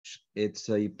It's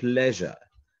a pleasure.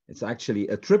 It's actually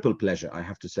a triple pleasure, I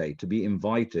have to say, to be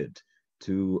invited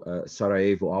to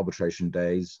Sarajevo Arbitration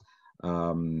Days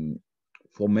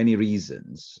for many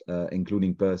reasons,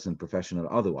 including personal, professional,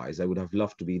 otherwise. I would have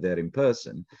loved to be there in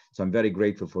person. So I'm very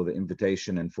grateful for the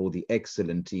invitation and for the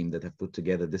excellent team that have put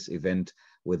together this event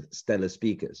with stellar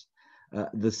speakers.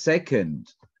 The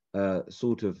second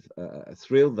sort of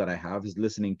thrill that I have is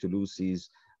listening to Lucy's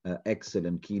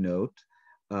excellent keynote.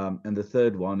 And the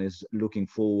third one is looking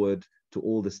forward to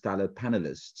all the stellar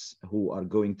panelists who are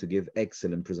going to give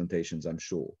excellent presentations, I'm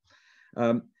sure.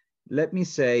 Let me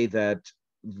say that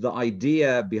the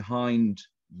idea behind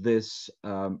this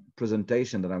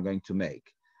presentation that I'm going to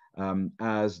make,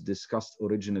 as discussed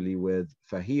originally with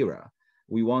Fahira,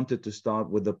 we wanted to start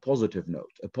with a positive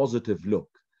note, a positive look.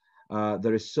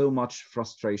 There is so much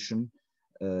frustration,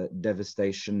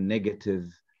 devastation, negative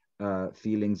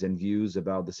feelings and views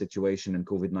about the situation in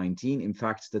COVID-19. In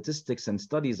fact, statistics and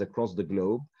studies across the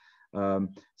globe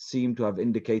seem to have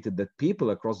indicated that people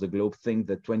across the globe think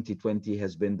that 2020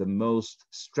 has been the most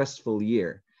stressful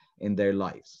year in their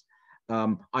lives.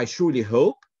 I surely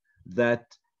hope that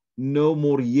no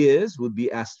more years would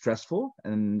be as stressful,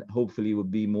 and hopefully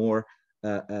would be more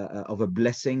of a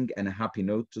blessing and a happy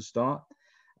note to start.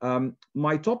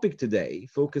 My topic today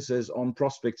focuses on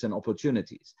prospects and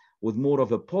opportunities with more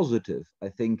of a positive, I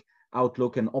think,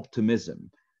 outlook and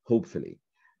optimism, hopefully.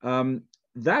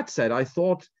 That said, I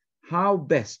thought how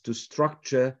best to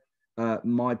structure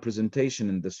my presentation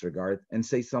in this regard and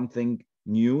say something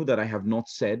new that I have not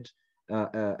said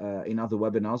in other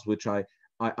webinars, which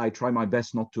I try my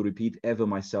best not to repeat ever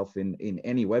myself in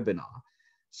any webinar.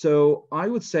 So I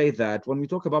would say that when we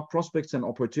talk about prospects and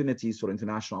opportunities for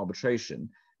international arbitration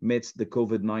amidst the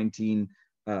COVID-19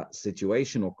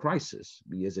 situation or crisis,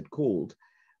 be as it called,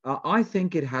 I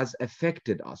think it has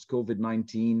affected us,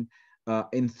 COVID-19,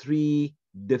 in three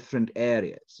different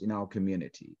areas in our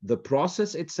community. The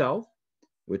process itself,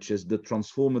 which is the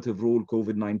transformative role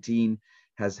COVID-19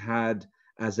 has had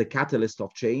as a catalyst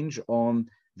of change on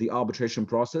the arbitration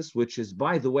process, which is,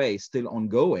 by the way, still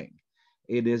ongoing.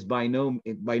 It is by no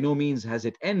means has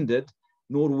it ended,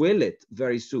 nor will it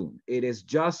very soon. It is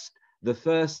just the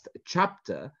first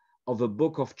chapter of a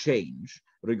book of change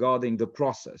regarding the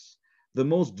process. The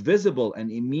most visible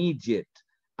and immediate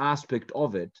aspect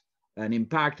of it, an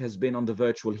impact, has been on the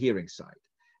virtual hearing side.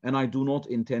 And I do not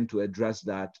intend to address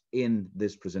that in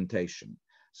this presentation.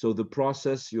 So the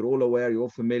process, you're all aware, you're all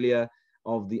familiar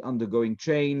of the undergoing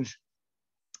change,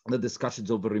 the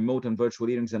discussions over remote and virtual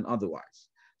hearings and otherwise.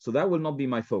 So that will not be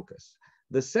my focus.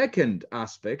 The second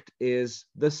aspect is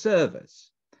the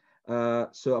service.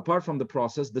 So apart from the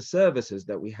process, the services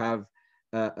that we have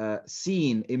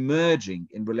seen emerging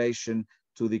in relation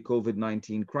to the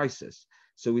COVID-19 crisis.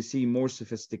 So we see more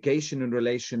sophistication in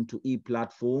relation to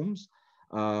e-platforms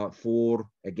for,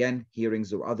 again,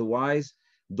 hearings or otherwise,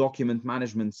 document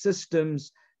management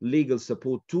systems, legal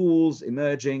support tools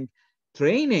emerging,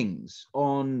 trainings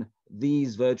on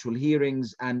these virtual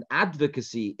hearings and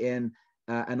advocacy in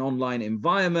an online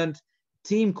environment,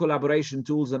 team collaboration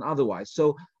tools and otherwise.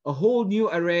 So a whole new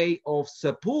array of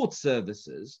support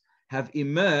services have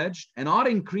emerged and are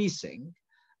increasing,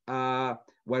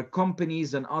 where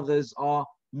companies and others are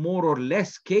more or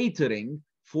less catering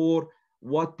for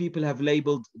what people have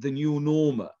labeled the new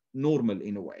normal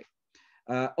in a way.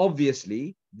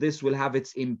 Obviously, this will have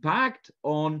its impact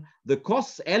on the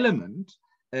costs element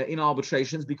in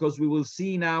arbitrations, because we will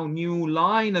see now new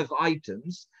line of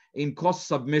items in cost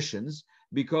submissions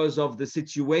because of the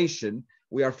situation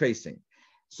we are facing.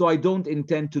 So I don't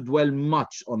intend to dwell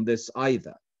much on this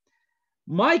either.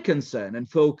 My concern and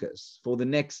focus for the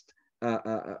next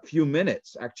few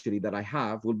minutes actually that I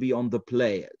have will be on the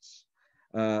players.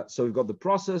 So we've got the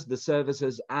process, the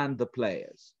services, and the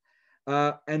players.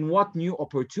 And what new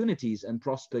opportunities and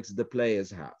prospects the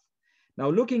players have. Now,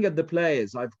 looking at the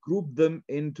players, I've grouped them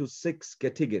into 6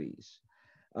 categories.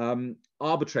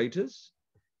 Arbitrators,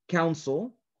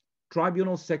 counsel,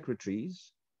 tribunal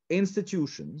secretaries,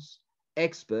 institutions,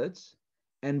 experts,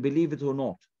 and believe it or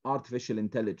not, artificial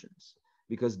intelligence,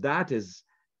 because that is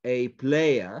a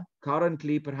player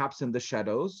currently perhaps in the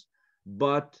shadows,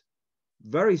 but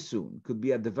very soon could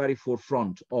be at the very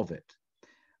forefront of it.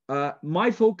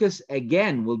 My focus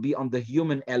again will be on the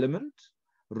human element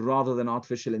rather than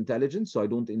artificial intelligence, so I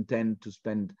don't intend to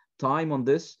spend time on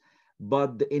this,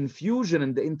 but the infusion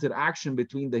and the interaction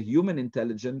between the human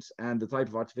intelligence and the type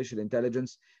of artificial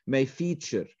intelligence may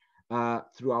feature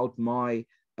throughout my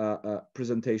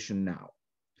presentation now.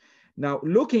 Now,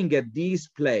 looking at these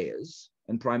players,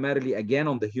 and primarily again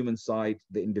on the human side,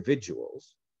 the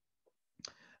individuals,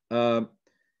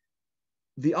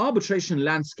 the arbitration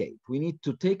landscape, we need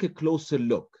to take a closer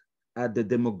look at the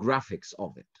demographics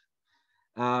of it.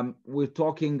 We're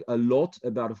talking a lot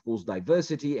about, of course,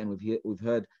 diversity, and we've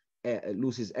heard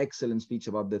Lucy's excellent speech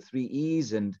about the 3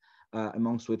 E's, and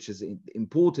amongst which is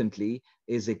importantly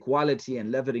is equality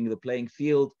and leveling the playing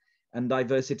field, and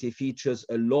diversity features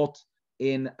a lot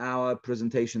in our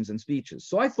presentations and speeches.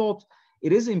 So I thought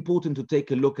it is important to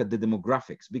take a look at the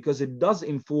demographics, because it does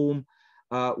inform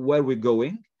where we're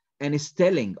going and is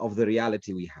telling of the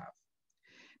reality we have.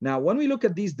 Now, when we look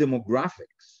at these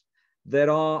demographics,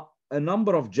 there are a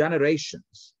number of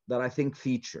generations that I think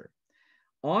feature.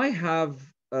 I have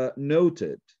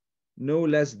noted no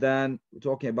less than, we're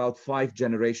talking about 5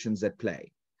 generations at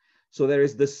play. So there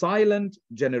is the silent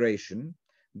generation,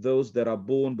 those that are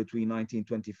born between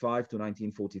 1925 to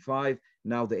 1945.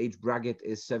 Now the age bracket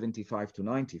is 75 to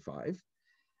 95.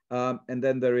 And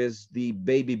then there is the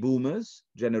baby boomers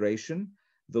generation,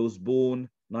 those born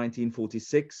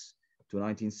 1946 to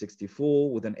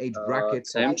 1964 with an age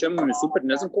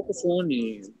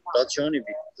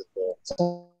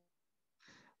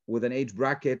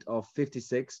bracket of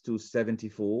 56 to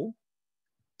 74.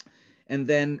 And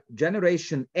then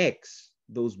Generation X,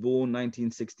 those born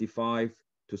 1965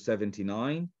 to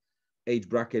 79, age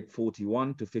bracket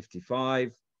 41 to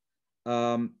 55.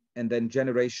 And then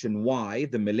Generation Y,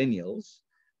 the millennials,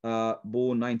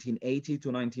 born 1980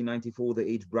 to 1994, the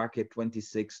age bracket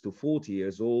 26 to 40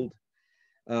 years old.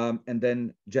 And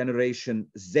then Generation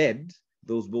Z,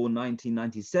 those born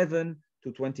 1997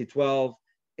 to 2012,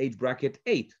 age bracket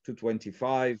 8 to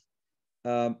 25.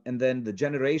 And then the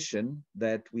generation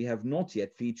that we have not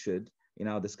yet featured in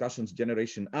our discussions,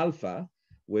 Generation Alpha,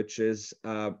 which is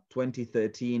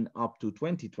 2013 up to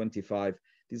 2025.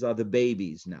 These are the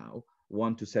babies now,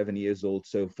 1 to 7 years old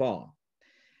so far.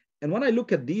 And when I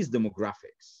look at these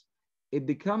demographics, it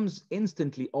becomes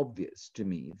instantly obvious to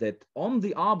me that on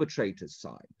the arbitrator's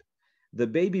side, the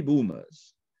baby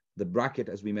boomers, the bracket,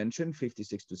 as we mentioned,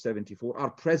 56 to 74,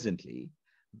 are presently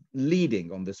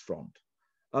leading on this front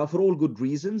for all good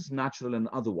reasons, natural and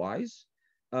otherwise,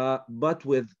 but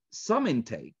with some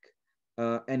intake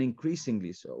and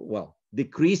increasingly so, well,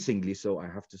 decreasingly so, I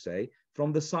have to say,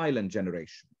 from the silent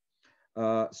generation.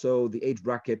 So the age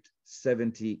bracket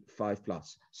 75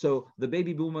 plus. So the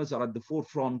baby boomers are at the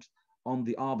forefront on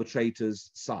the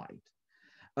arbitrator's side.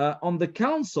 On the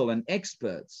counsel and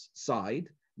experts side,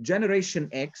 Generation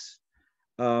X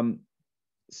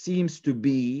seems to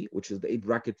be, which is the age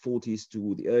bracket 40s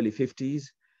to the early 50s,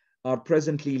 are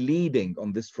presently leading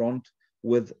on this front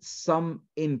with some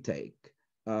intake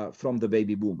from the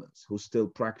baby boomers who still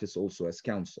practice also as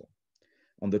counsel.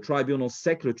 On the tribunal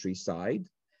secretary side,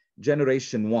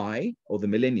 Generation Y, or the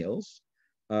millennials,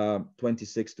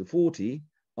 26 to 40,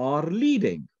 are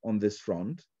leading on this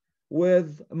front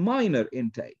with minor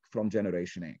intake from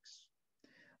Generation X.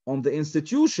 On the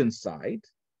institution side,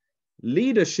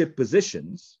 leadership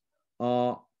positions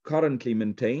are currently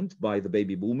maintained by the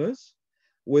baby boomers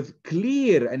with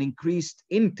clear and increased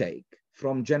intake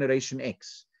from Generation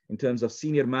X in terms of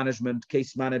senior management,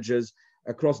 case managers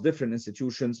across different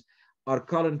institutions are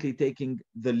currently taking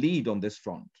the lead on this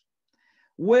front,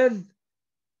 with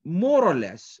more or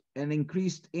less an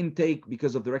increased intake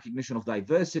because of the recognition of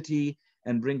diversity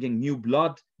and bringing new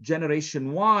blood.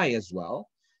 Generation Y as well,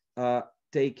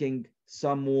 taking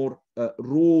some more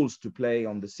roles to play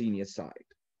on the senior side.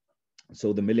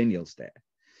 So the millennials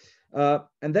there.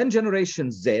 And then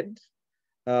Generation Z,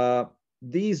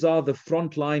 these are the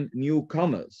frontline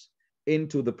newcomers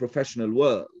into the professional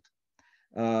world.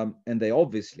 And they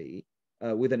obviously,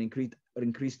 with an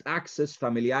increased access,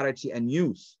 familiarity, and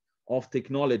use of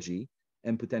technology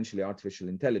and potentially artificial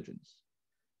intelligence.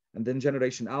 And then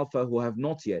Generation Alpha, who have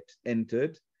not yet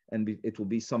entered, and it will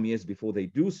be some years before they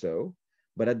do so,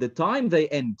 but at the time they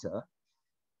enter,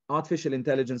 artificial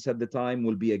intelligence at the time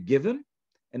will be a given,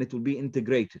 and it will be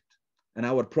integrated. And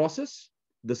our process,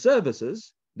 the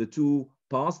services, the 2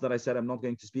 parts that I said I'm not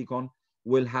going to speak on,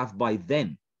 will have by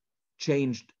then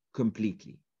changed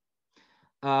completely.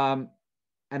 And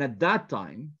at that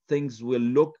time,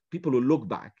 people will look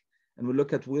back and will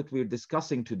look at what we're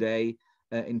discussing today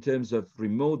in terms of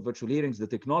remote virtual hearings, the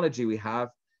technology we have,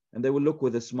 and they will look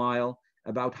with a smile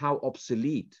about how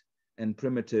obsolete and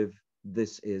primitive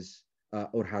this is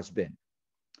or has been.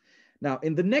 Now,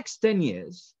 in the next 10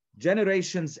 years,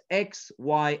 generations X,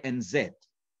 Y, and Z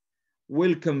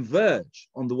will converge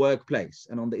on the workplace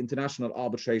and on the international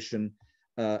arbitration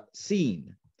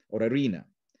scene or arena.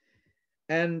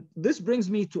 And this brings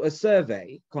me to a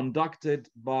survey conducted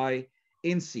by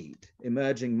INSEAD,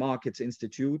 Emerging Markets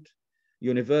Institute,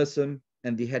 Universum,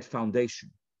 and the Head Foundation.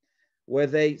 where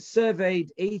they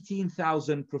surveyed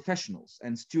 18,000 professionals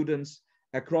and students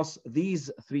across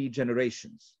these three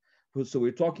generations. So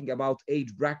we're talking about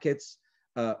age brackets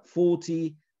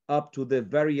 40 up to the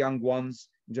very young ones,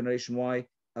 Generation Y,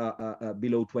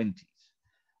 below 20s.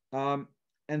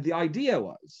 And the idea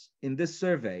was, in this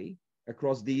survey,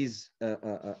 across these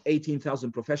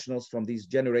 18,000 professionals from these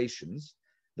generations,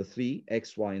 the three,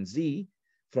 X, Y, and Z,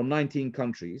 from 19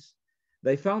 countries,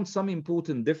 they found some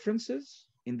important differences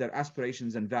in their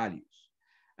aspirations and values.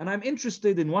 And I'm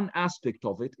interested in one aspect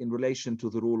of it in relation to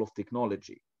the role of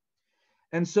technology.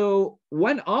 And so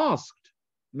when asked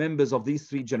members of these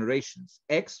three generations,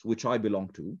 X, which I belong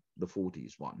to, the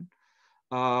 40s one,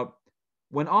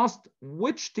 when asked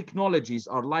which technologies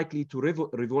are likely to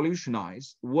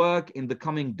revolutionize work in the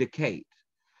coming decade,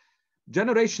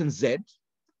 Generation Z,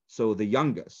 so the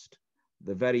youngest,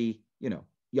 the very,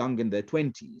 young in their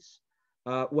 20s,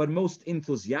 were most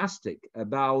enthusiastic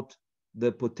about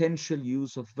the potential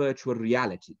use of virtual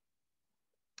reality,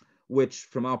 which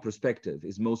from our perspective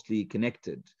is mostly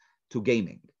connected to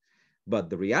gaming. But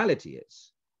the reality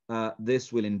is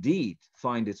this will indeed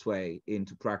find its way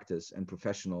into practice and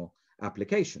professional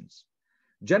applications.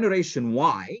 Generation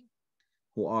Y,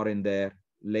 who are in their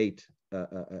late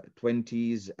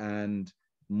 20s and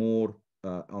more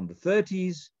on the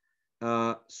 30s,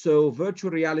 so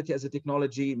virtual reality as a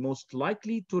technology most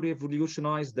likely to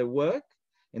revolutionize their work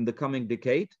in the coming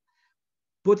decade,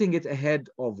 putting it ahead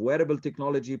of wearable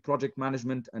technology, project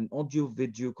management, and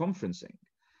audio-video conferencing,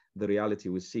 the reality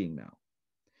we're seeing now.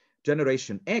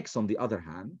 Generation X, on the other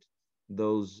hand,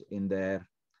 those in their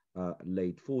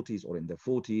late 40s or in their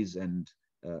 40s and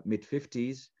mid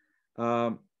 50s,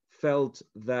 felt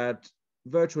that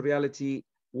virtual reality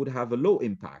would have a low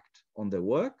impact on their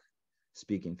work.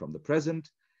 Speaking from the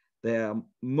present, they are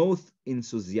most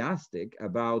enthusiastic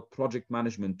about project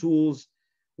management tools,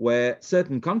 where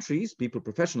certain countries,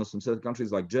 professionals from certain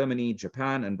countries like Germany,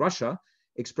 Japan, and Russia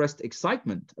expressed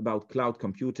excitement about cloud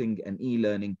computing and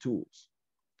e-learning tools.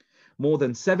 More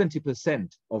than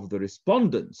 70% of the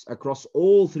respondents across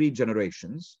all three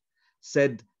generations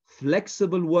said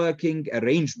flexible working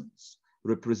arrangements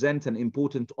represent an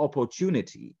important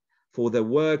opportunity for their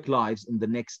work lives in the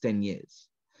next 10 years.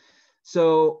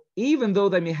 So even though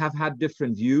they may have had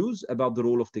different views about the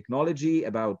role of technology,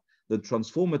 about the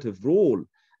transformative role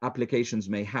applications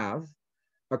may have,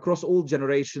 across all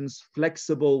generations,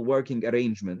 flexible working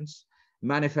arrangements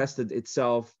manifested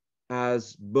itself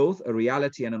as both a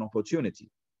reality and an opportunity.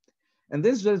 And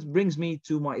this just brings me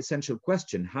to my essential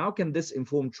question: how can this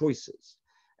inform choices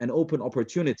and open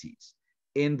opportunities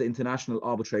in the international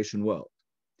arbitration world?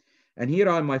 And here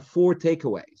are my 4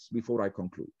 takeaways before I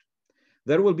conclude.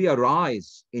 There will be a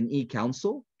rise in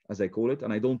e-counsel, as I call it,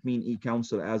 and I don't mean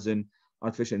e-counsel as in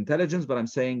artificial intelligence, but I'm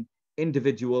saying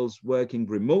individuals working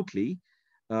remotely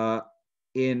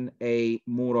in a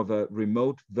more of a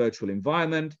remote virtual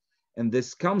environment. And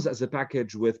this comes as a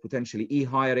package with potentially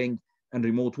e-hiring and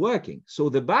remote working. So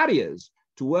the barriers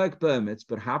to work permits,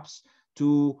 perhaps,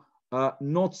 to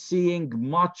not seeing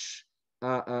much,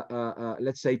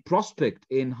 let's say, prospect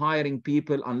in hiring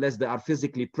people unless they are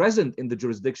physically present in the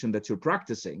jurisdiction that you're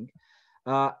practicing,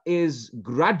 is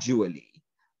gradually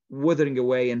withering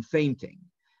away and fainting.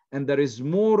 And there is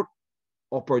more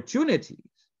opportunities,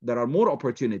 there are more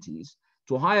opportunities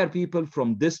to hire people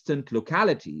from distant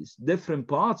localities, different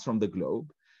parts from the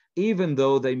globe, even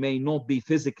though they may not be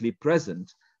physically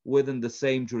present within the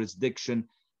same jurisdiction.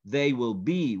 They will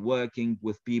be working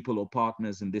with people or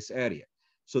partners in this area.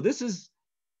 So this is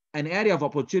an area of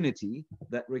opportunity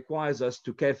that requires us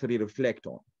to carefully reflect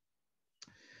on.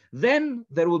 Then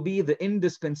there will be the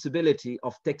indispensability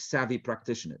of tech-savvy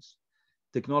practitioners.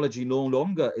 Technology no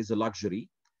longer is a luxury.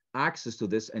 Access to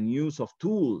this and use of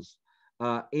tools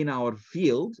in our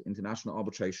field, international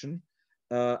arbitration,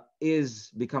 is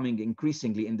becoming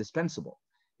increasingly indispensable.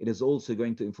 It is also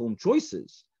going to inform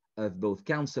choices of both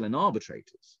counsel and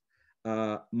arbitrators,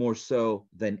 more so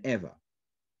than ever.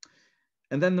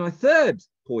 And then my third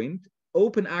point,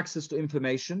 open access to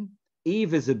information,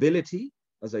 e-visibility,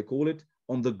 as I call it,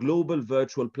 on the global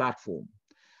virtual platform.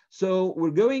 So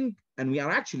we're going, and we are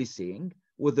actually seeing,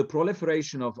 with the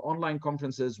proliferation of online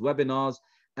conferences, webinars,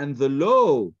 and the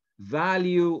low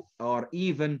value or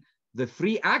even the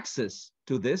free access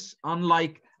to this,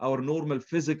 unlike our normal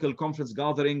physical conference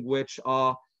gathering, which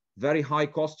are very high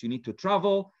cost. You need to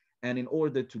travel, and in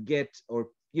order to get, or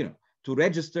to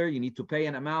register, you need to pay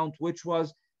an amount which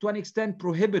was to an extent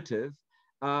prohibitive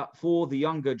for the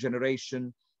younger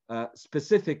generation,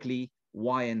 specifically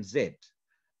Y and Z.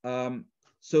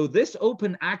 So this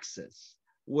open access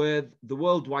with the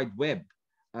World Wide Web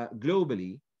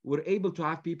globally we're able to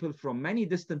have people from many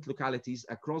distant localities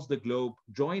across the globe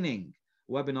joining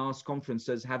webinars,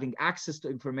 conferences, having access to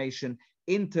information,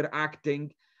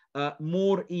 interacting,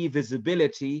 more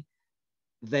e-visibility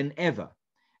than ever.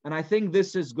 And I think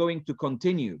this is going to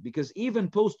continue because even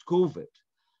post-COVID,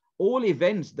 all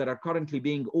events that are currently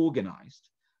being organized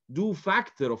do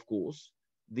factor, of course,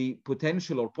 the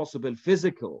potential or possible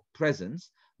physical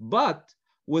presence, but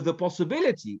with the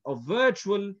possibility of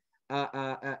virtual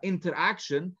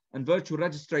interaction and virtual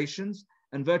registrations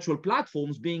and virtual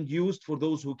platforms being used for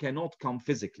those who cannot come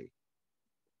physically.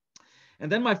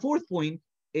 And then my fourth point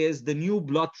is the new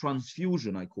blood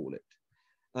transfusion, I call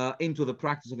it, into the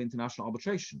practice of international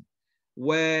arbitration,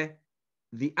 where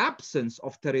the absence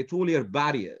of territorial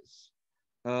barriers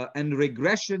and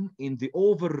regression in the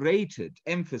overrated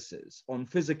emphasis on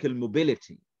physical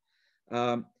mobility,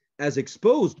 as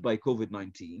exposed by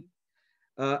COVID-19,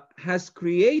 has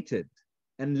created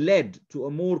and led to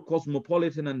a more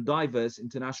cosmopolitan and diverse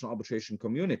international arbitration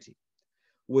community,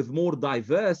 with more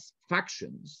diverse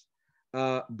factions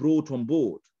brought on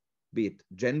board, be it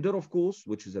gender, of course,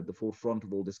 which is at the forefront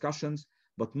of all discussions,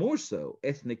 but more so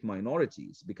ethnic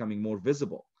minorities becoming more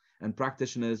visible, and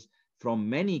practitioners from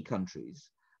many countries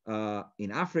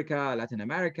in Africa, Latin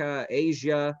America,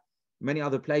 Asia, many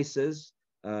other places,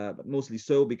 but mostly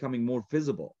so, becoming more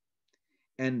visible.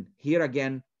 And here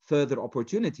again, further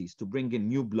opportunities to bring in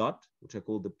new blood, which I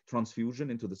call the transfusion,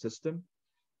 into the system,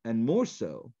 and more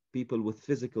so people with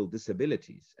physical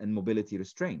disabilities and mobility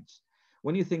restraints.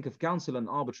 When you think of counsel and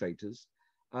arbitrators,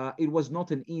 it was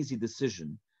not an easy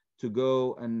decision to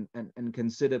go and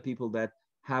consider people that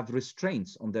have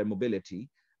restraints on their mobility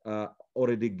or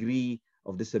a degree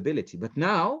of disability. But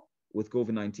now, with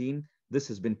COVID-19, this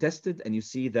has been tested, and you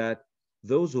see that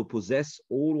those who possess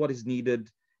all what is needed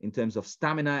in terms of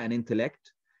stamina and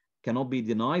intellect cannot be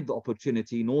denied the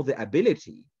opportunity nor the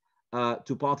ability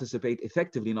to participate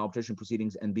effectively in arbitration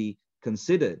proceedings and be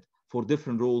considered for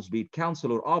different roles, be it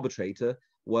counsel or arbitrator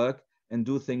work, and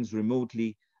do things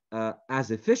remotely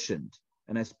as efficient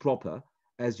and as proper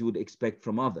as you would expect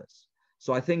from others.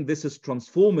 So I think this is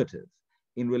transformative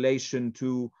in relation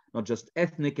to not just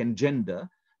ethnic and gender,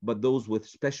 but those with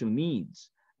special needs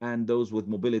and those with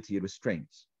mobility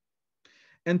restraints.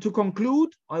 And to conclude,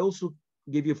 I also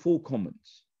give you 4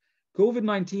 comments.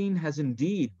 COVID-19 has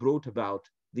indeed brought about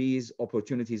these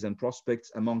opportunities and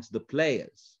prospects amongst the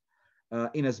players,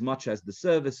 in as much as the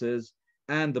services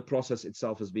and the process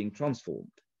itself is being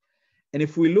transformed. And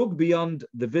if we look beyond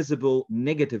the visible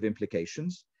negative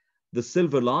implications, the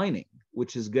silver lining,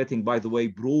 which is getting, by the way,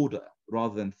 broader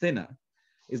rather than thinner,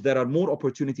 is there are more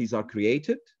opportunities are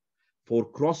created for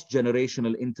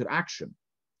cross-generational interaction.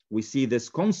 We see this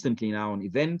constantly now in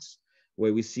events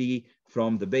where we see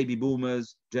from the baby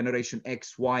boomers, generation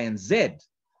X, Y, and Z,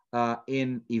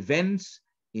 in events,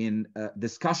 in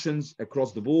discussions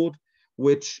across the board,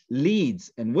 which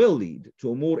leads and will lead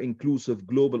to a more inclusive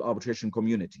global arbitration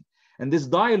community. And this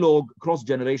dialogue,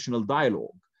 cross-generational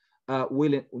dialogue,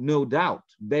 will no doubt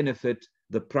benefit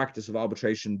the practice of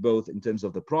arbitration, both in terms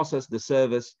of the process, the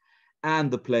service,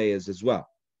 and the players as well.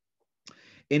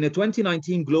 In a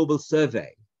 2019 global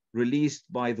survey released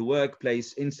by the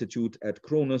Workplace Institute at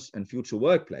Kronos and Future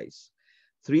Workplace,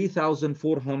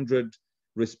 3,400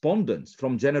 respondents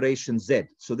from Generation Z.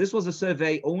 So this was a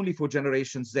survey only for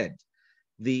Generation Z,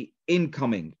 the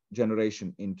incoming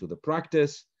generation into the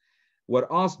practice, were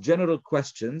asked general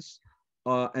questions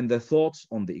and their thoughts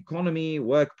on the economy,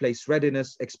 workplace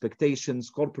readiness, expectations,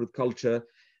 corporate culture,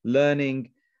 learning,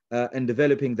 and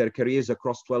developing their careers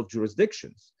across 12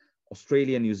 jurisdictions: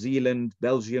 Australia, New Zealand,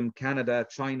 Belgium, Canada,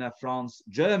 China, France,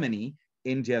 Germany,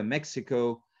 India,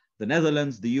 Mexico, the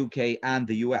Netherlands, the UK, and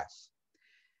the US.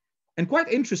 And quite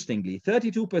interestingly,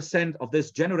 32% of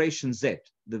this Generation Z,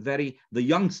 the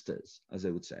youngsters, as I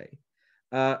would say,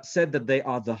 said that they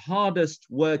are the hardest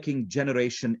working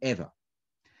generation ever.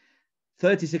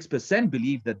 36%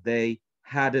 believe that they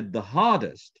had it the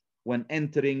hardest when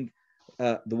entering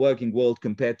the working world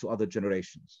compared to other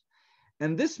generations.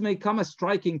 And this may come as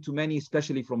striking to many,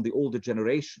 especially from the older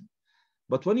generation.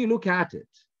 But when you look at it,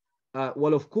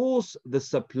 well, of course, the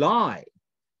supply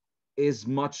is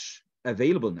much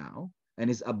available now and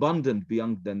is abundant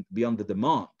beyond the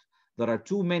demand. There are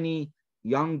too many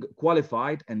young,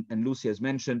 qualified, and Lucy has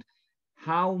mentioned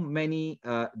how many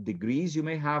degrees you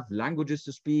may have, languages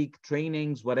to speak,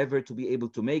 trainings, whatever, to be able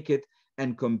to make it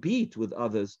and compete with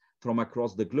others from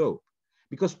across the globe.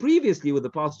 Because previously, with the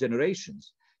past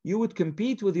generations, you would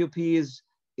compete with your peers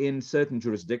in certain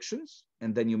jurisdictions,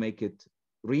 and then you make it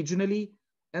regionally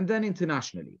and then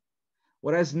internationally.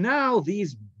 Whereas now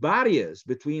these barriers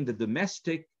between the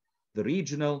domestic, the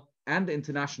regional, and the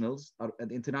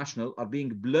international are being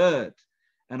blurred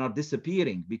and are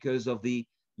disappearing because of the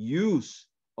use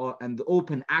and the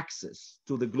open access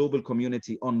to the global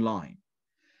community online.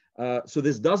 So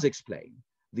this does explain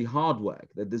the hard work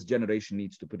that this generation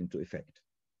needs to put into effect.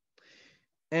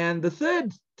 And the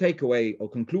third takeaway or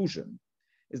conclusion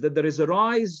is that there is a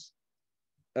rise,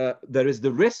 there is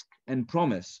the risk and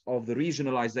promise of the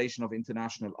regionalization of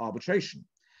international arbitration.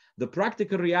 The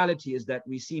practical reality is that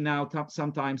we see now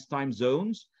sometimes time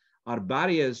zones are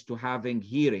barriers to having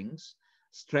hearings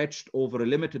stretched over a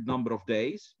limited number of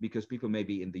days, because people may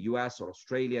be in the US or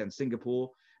Australia and Singapore,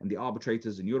 and the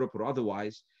arbitrators in Europe or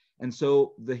otherwise. And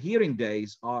so the hearing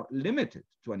days are limited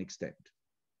to an extent.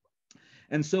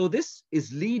 And so this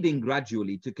is leading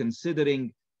gradually to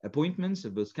considering appointments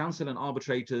of both counsel and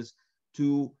arbitrators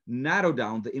to narrow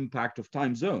down the impact of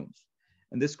time zones.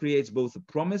 And this creates both a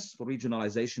promise for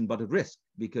regionalization, but a risk,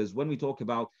 because when we talk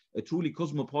about a truly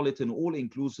cosmopolitan,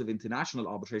 all-inclusive international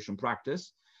arbitration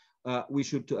practice, we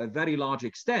should, to a very large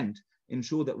extent,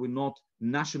 ensure that we're not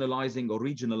nationalizing or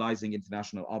regionalizing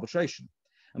international arbitration.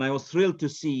 And I was thrilled to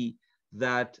see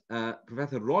that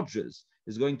Professor Rogers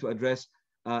is going to address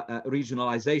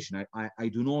regionalization. I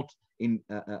do not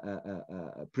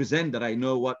present that I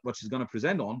know what she's going to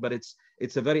present on, but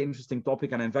it's a very interesting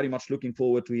topic, and I'm very much looking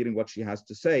forward to hearing what she has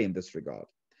to say in this regard,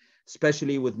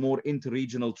 especially with more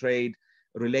interregional trade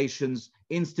relations,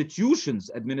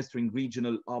 institutions administering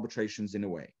regional arbitrations in a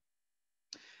way.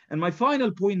 And my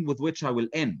final point with which I will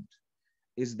end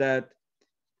is that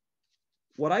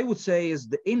what I would say is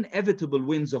the inevitable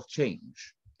winds of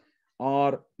change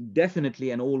are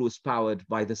definitely and always powered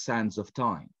by the sands of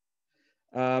time.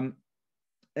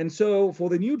 And so for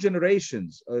the new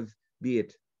generations of, be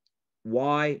it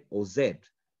Y or Z,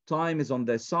 time is on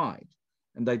their side,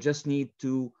 and they just need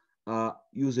to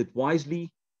use it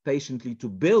wisely, patiently, to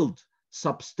build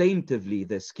substantively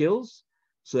their skills,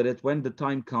 so that when the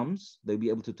time comes, they'll be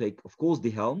able to take, of course, the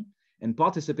helm and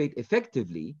participate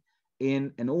effectively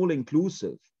in an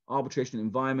all-inclusive arbitration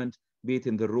environment, be it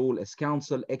in the role as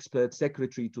counsel, expert,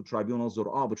 secretary to tribunals or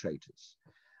arbitrators.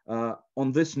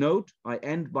 On this note, I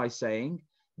end by saying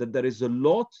that there is a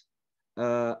lot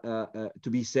to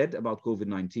be said about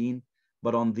COVID-19,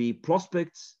 but on the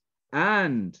prospects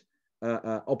and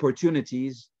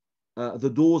opportunities,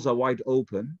 the doors are wide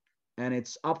open, and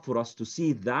it's up for us to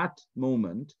see that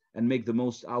moment and make the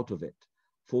most out of it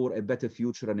for a better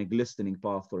future and a glistening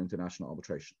path for international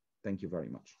arbitration. Thank you very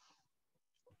much.